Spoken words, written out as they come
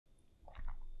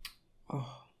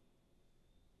Oh.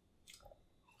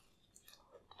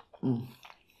 Mm.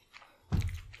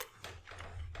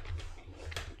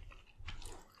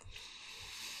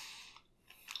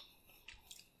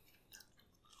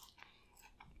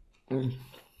 Mm.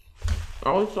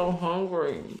 I was so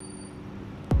hungry.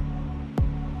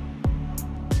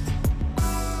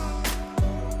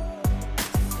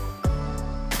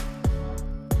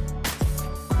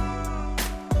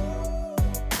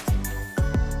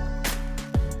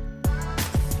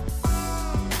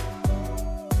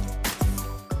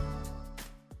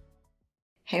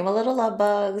 Hey, my little love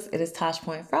bugs. It is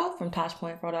ToshPointFro from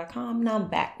ToshPointFro.com, and I'm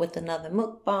back with another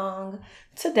mukbang.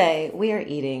 Today, we are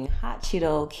eating hot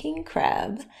Cheeto king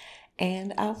crab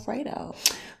and Alfredo.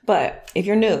 But if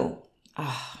you're new,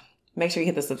 make sure you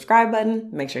hit the subscribe button,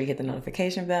 make sure you hit the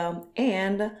notification bell,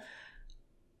 and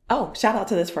shout out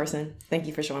to this person. Thank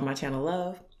you for showing my channel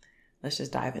love. Let's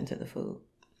just dive into the food.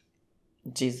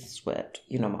 Jesus wept.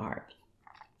 You know my heart.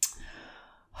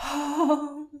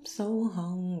 Oh, I'm so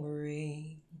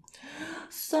hungry.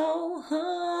 So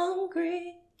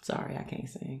hungry. Sorry, I can't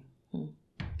sing.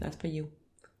 That's for you.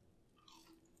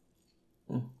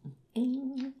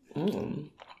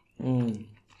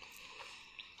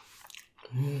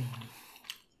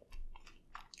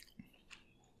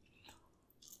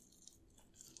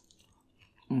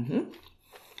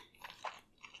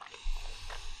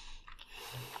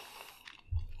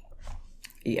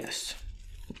 Yes.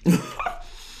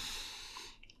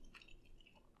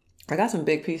 I got some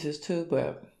big pieces too,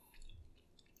 but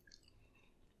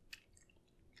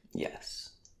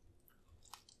yes.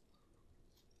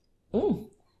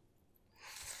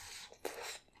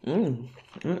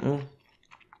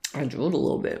 I drooled a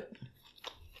little bit.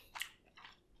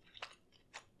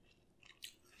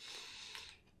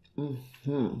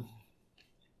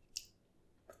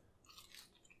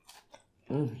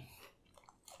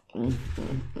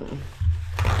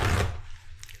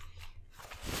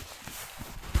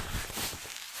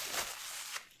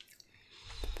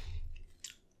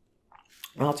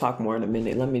 I'll talk more in a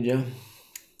minute. Let me just.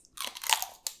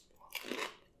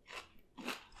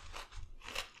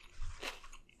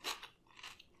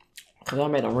 Because I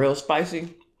made them real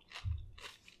spicy.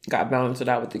 Got to balance it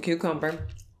out with the cucumber.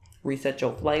 Reset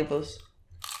your flavors.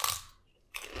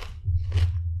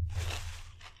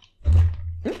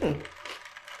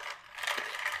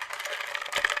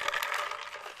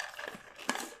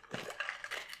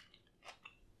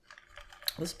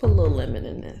 Let's put a little lemon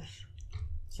in this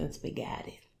since we got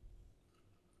it.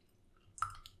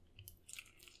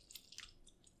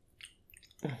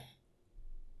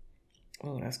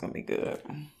 Oh, that's gonna be good.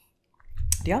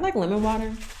 Do y'all like lemon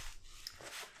water?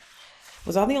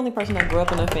 Was I the only person that grew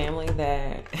up in a family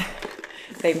that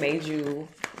they made you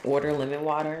order lemon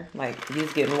water? Like, you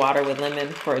was getting water with lemon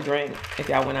for a drink if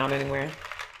y'all went out anywhere?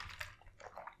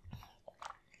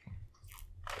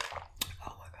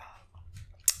 Oh my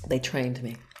God. They trained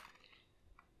me.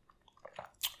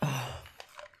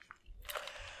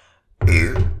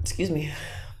 Excuse me.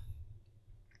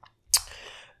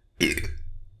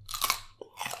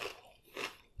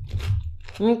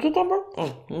 Cucumber?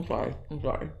 Oh, I'm sorry.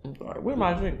 Where am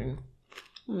I drinking?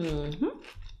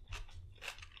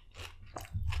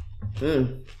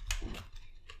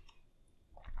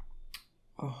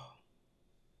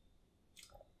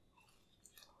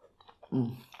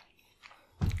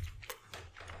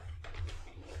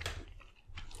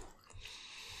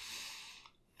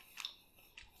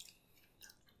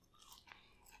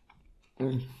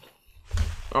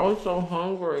 I was so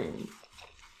hungry.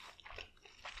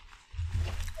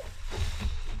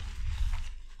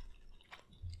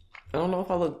 I don't know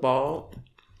if I look bald.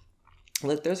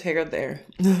 Look, there's hair there.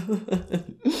 The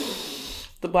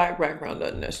black background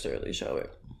doesn't necessarily show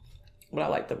it, but I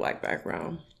like the black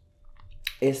background.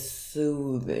 It's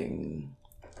soothing.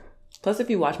 Plus, if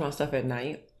you watch my stuff at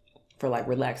night for like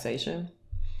relaxation,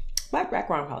 black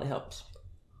background probably helps.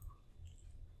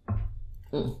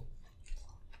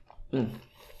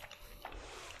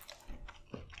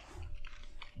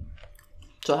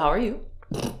 So how are you?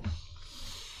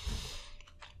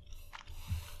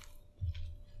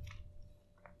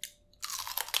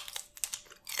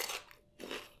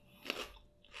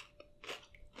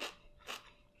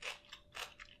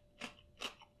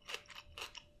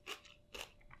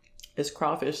 It's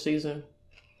crawfish season,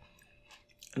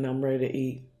 and I'm ready to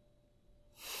eat.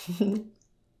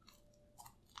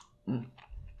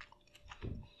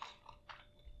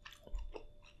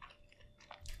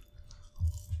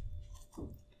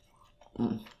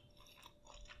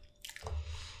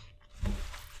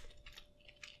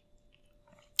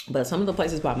 But some of the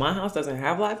places by my house doesn't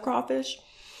have live crawfish,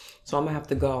 so I'm gonna have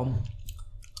to go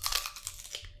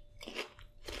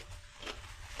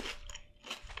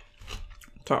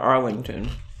to Arlington.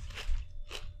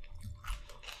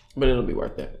 But it'll be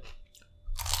worth it.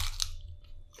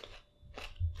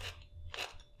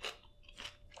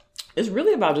 It's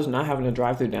really about just not having to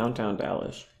drive through downtown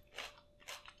Dallas.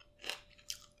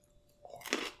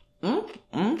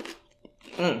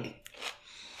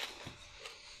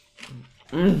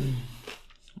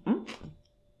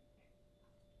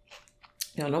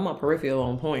 Yeah, I know my peripheral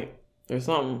on point. There's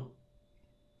something.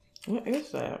 What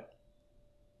is that?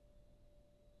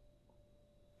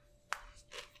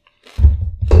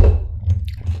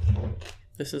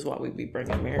 This is why we be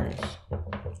bringing mirrors.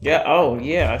 Yeah, oh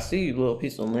yeah, I see you, little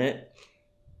piece of lint.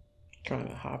 Trying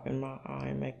to hop in my eye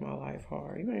and make my life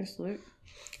hard. You ain't slick.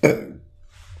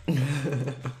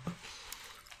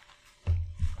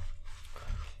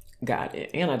 Got it.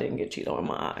 And I didn't get Cheeto in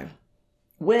my eye.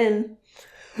 When?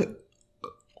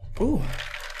 Ooh.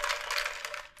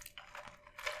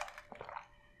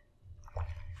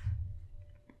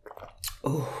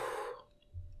 Ooh.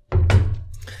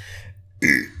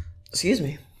 Excuse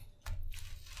me.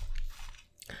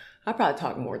 I probably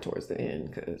talk more towards the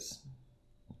end because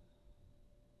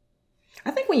I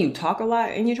think when you talk a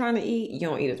lot and you're trying to eat, you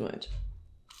don't eat as much.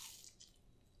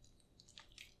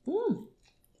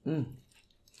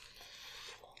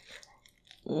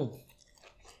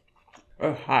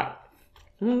 It's hot.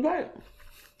 Right.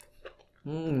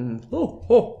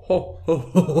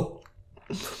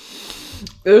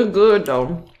 It's good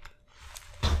though.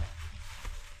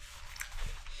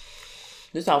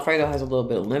 This Alfredo has a little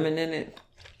bit of lemon in it.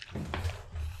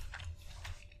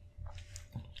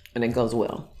 And it goes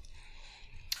well.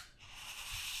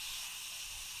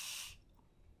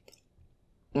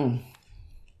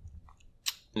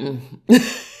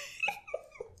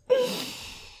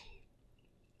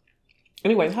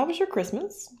 Anyways, how was your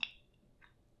Christmas?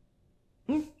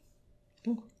 It's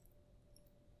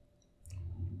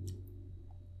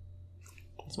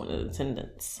one of the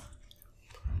attendants.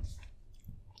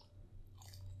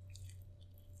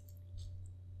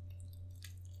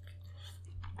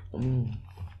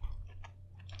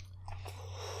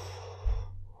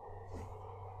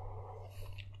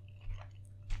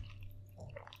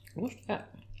 What's that?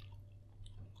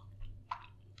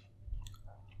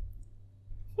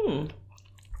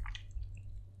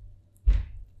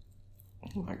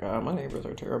 Oh my God, my neighbors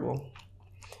are terrible.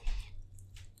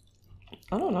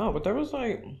 I don't know, but there was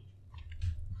like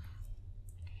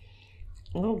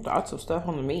little dots of stuff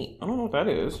on the meat. I don't know what that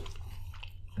is.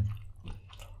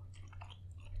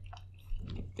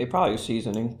 They probably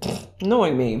seasoning.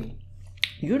 Knowing me,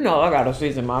 you know I gotta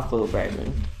season my food,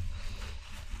 baby.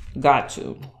 Got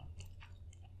to.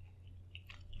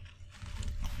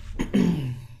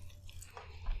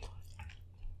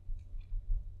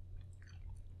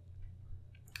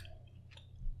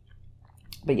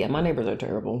 But yeah, my neighbors are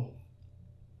terrible.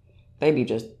 They be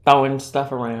just throwing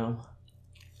stuff around.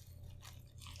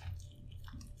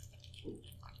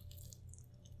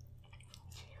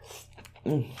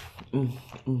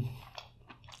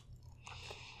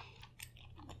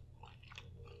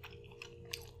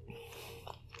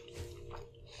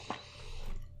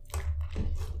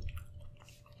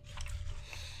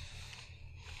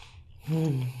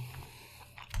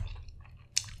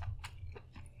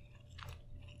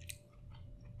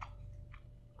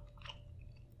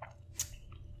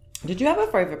 Did you have a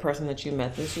favorite person that you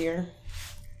met this year?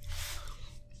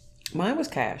 Mine was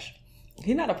Cash.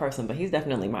 He's not a person, but he's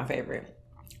definitely my favorite.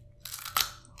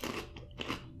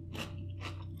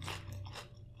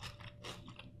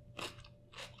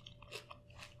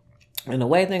 And the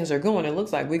way things are going, it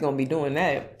looks like we're going to be doing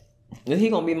that. And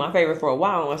he's going to be my favorite for a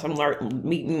while unless I'm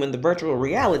meeting him in the virtual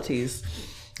realities,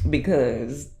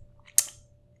 because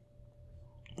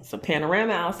it's a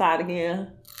panorama outside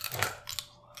again.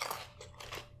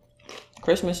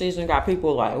 Christmas season got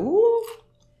people like, ooh.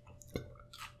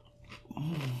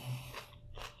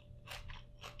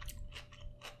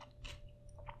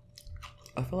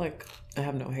 I feel like I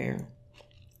have no hair.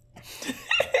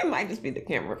 It might just be the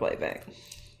camera playback.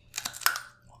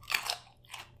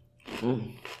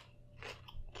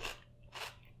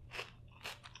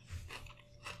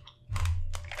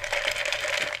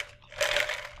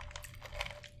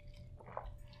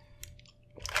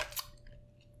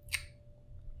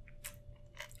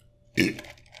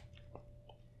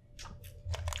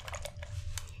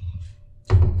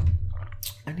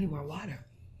 I need more water.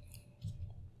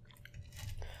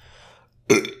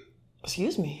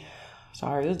 Excuse me.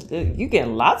 Sorry, you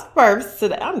getting lots of burps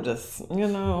today. I'm just, you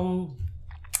know,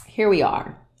 here we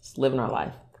are, just living our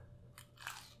life.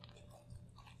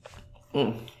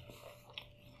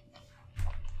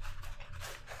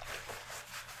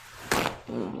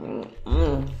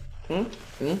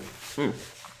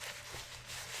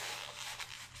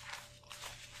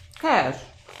 Cash,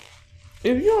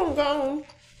 if you don't go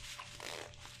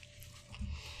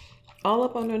all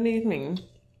up underneath me,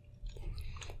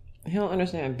 he don't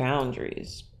understand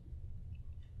boundaries.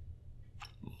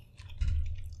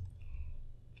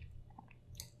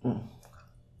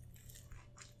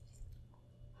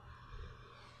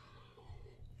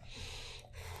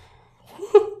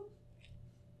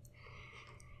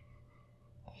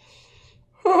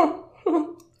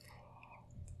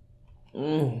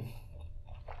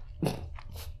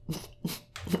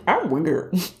 I'm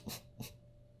weird.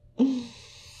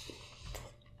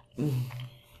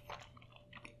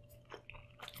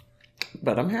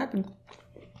 But I'm happy.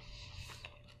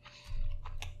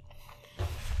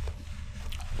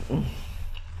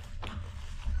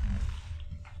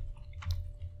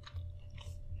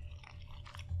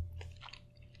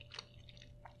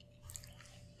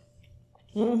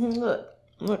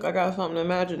 Look, I got something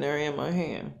imaginary in my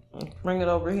hand. Let's bring it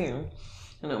over here,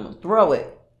 and I'm gonna throw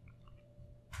it.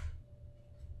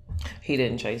 He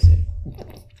didn't chase it.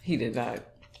 He did not.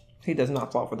 He does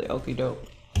not fall for the okie doke.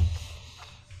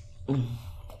 And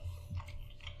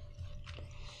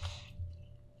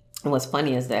what's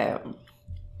funny is that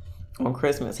on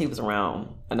Christmas, he was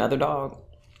around another dog,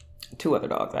 2 other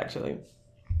dogs actually.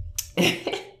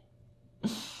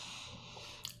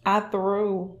 I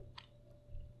threw,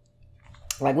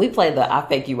 like, we play the I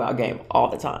fake you out game all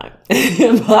the time.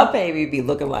 My baby be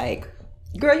looking like,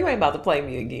 girl, you ain't about to play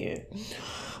me again.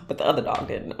 But the other dog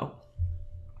didn't know.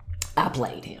 I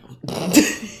played him.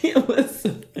 It was,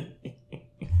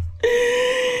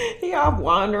 he off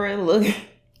wandering, looking.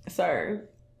 Sir,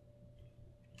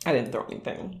 I didn't throw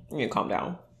anything. You can calm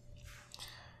down.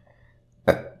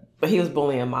 But he was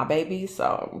bullying my baby,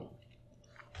 so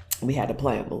we had to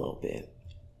play him a little bit.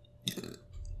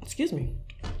 Excuse me.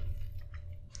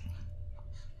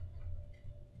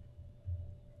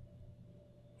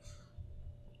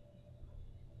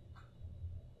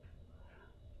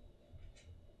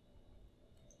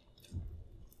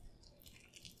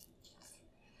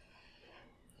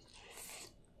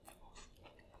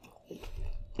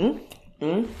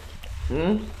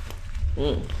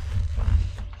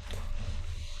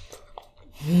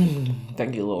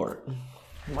 Thank you, Lord.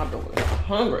 My dog is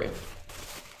hungry.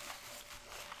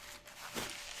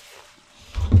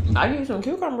 I need some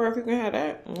cucumber if you can have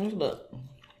that. Let's look.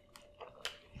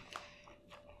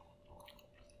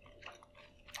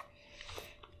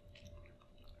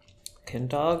 Can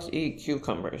dogs eat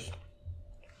cucumbers?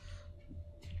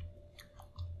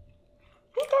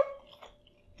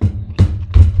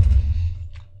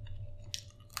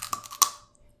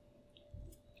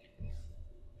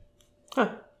 Huh.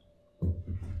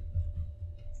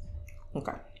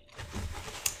 Okay.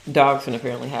 Dogs can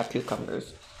apparently have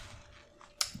cucumbers.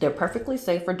 They're perfectly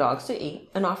safe for dogs to eat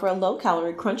and offer a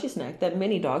low-calorie, crunchy snack that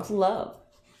many dogs love.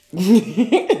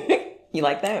 You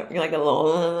like that? You like a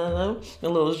little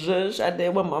zhuzh I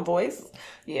did with my voice?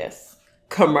 Yes.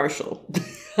 Commercial.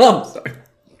 I'm sorry.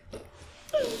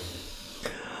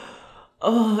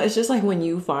 Oh, it's just like when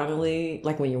you finally,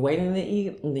 like when you're waiting to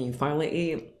eat and then you finally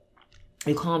eat,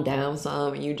 you calm down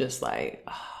some and you just like,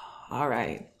 oh, all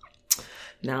right,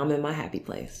 now I'm in my happy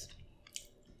place.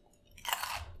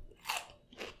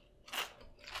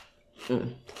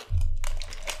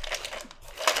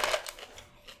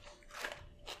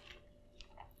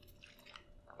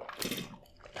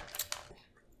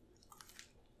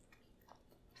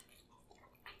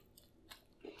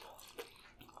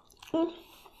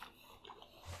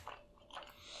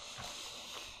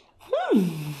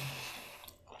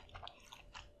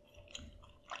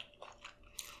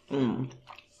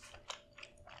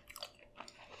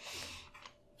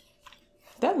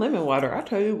 That lemon water, I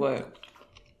tell you what.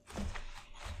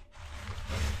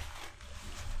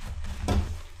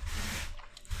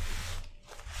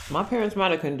 My parents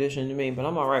might have conditioned me, but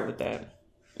I'm all right with that.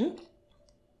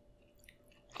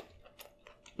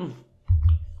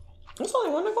 It's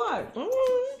only 1 o'clock.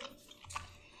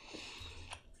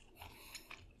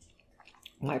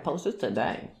 Might post this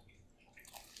today.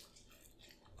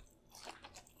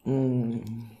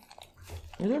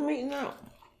 Is there meat in that?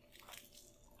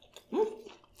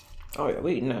 Oh yeah,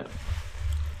 we eating that.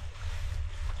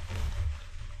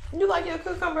 You like your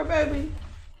cucumber, baby?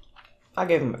 I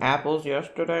gave him apples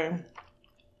yesterday.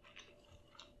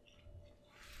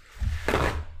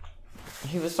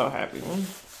 He was so happy.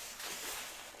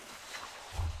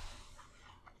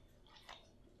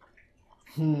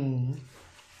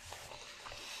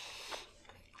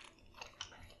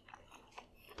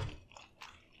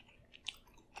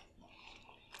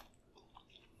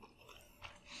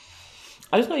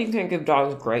 I just know you can't give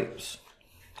dogs grapes.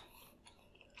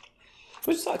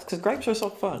 Which sucks, because grapes are so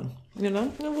fun. You know?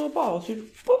 They're little balls. You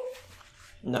just, boop.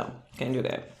 No, can't do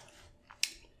that.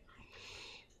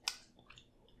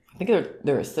 I think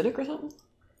they're acidic or something.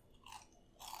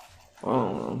 I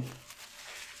don't know.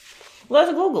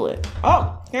 Let's Google it.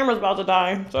 Oh, camera's about to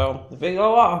die, so the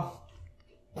video off.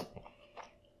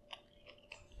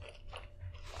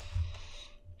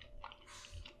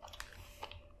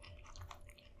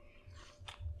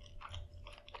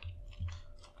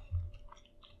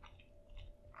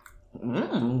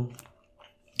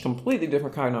 Completely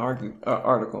different kind of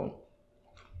article.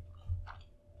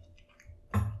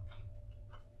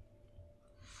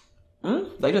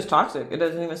 They just toxic. It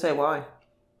doesn't even say why.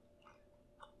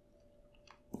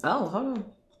 Oh, hold on.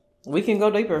 We can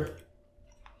go deeper.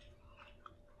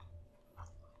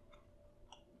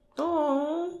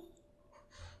 Oh,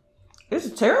 it's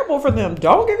terrible for them.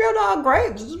 Don't give your dog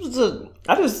grapes.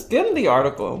 I just skimmed the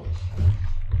article.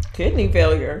 Kidney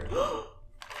failure.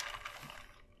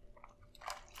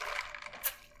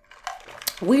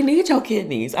 We need your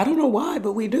kidneys. I don't know why,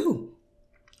 but we do.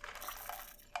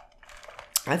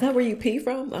 Is that where you pee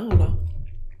from? I don't know.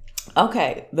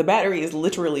 Okay, the battery is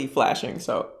literally flashing,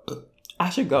 so I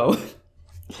should go.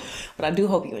 But I do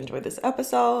hope you enjoyed this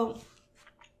episode.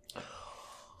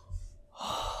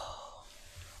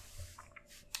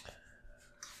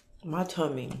 My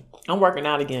tummy. I'm working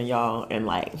out again, y'all, and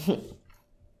like,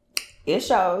 it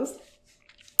shows.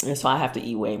 And so I have to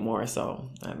eat way more, so,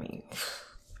 I mean,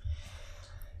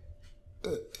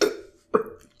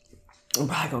 I'm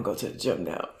probably gonna go to the gym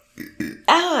now.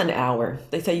 An hour.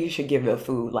 They say you should give it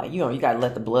food. Like, you know, you gotta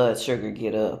let the blood sugar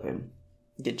get up and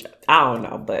get your, I don't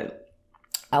know, but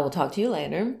I will talk to you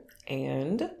later.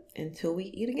 And until we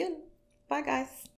eat again. Bye, guys.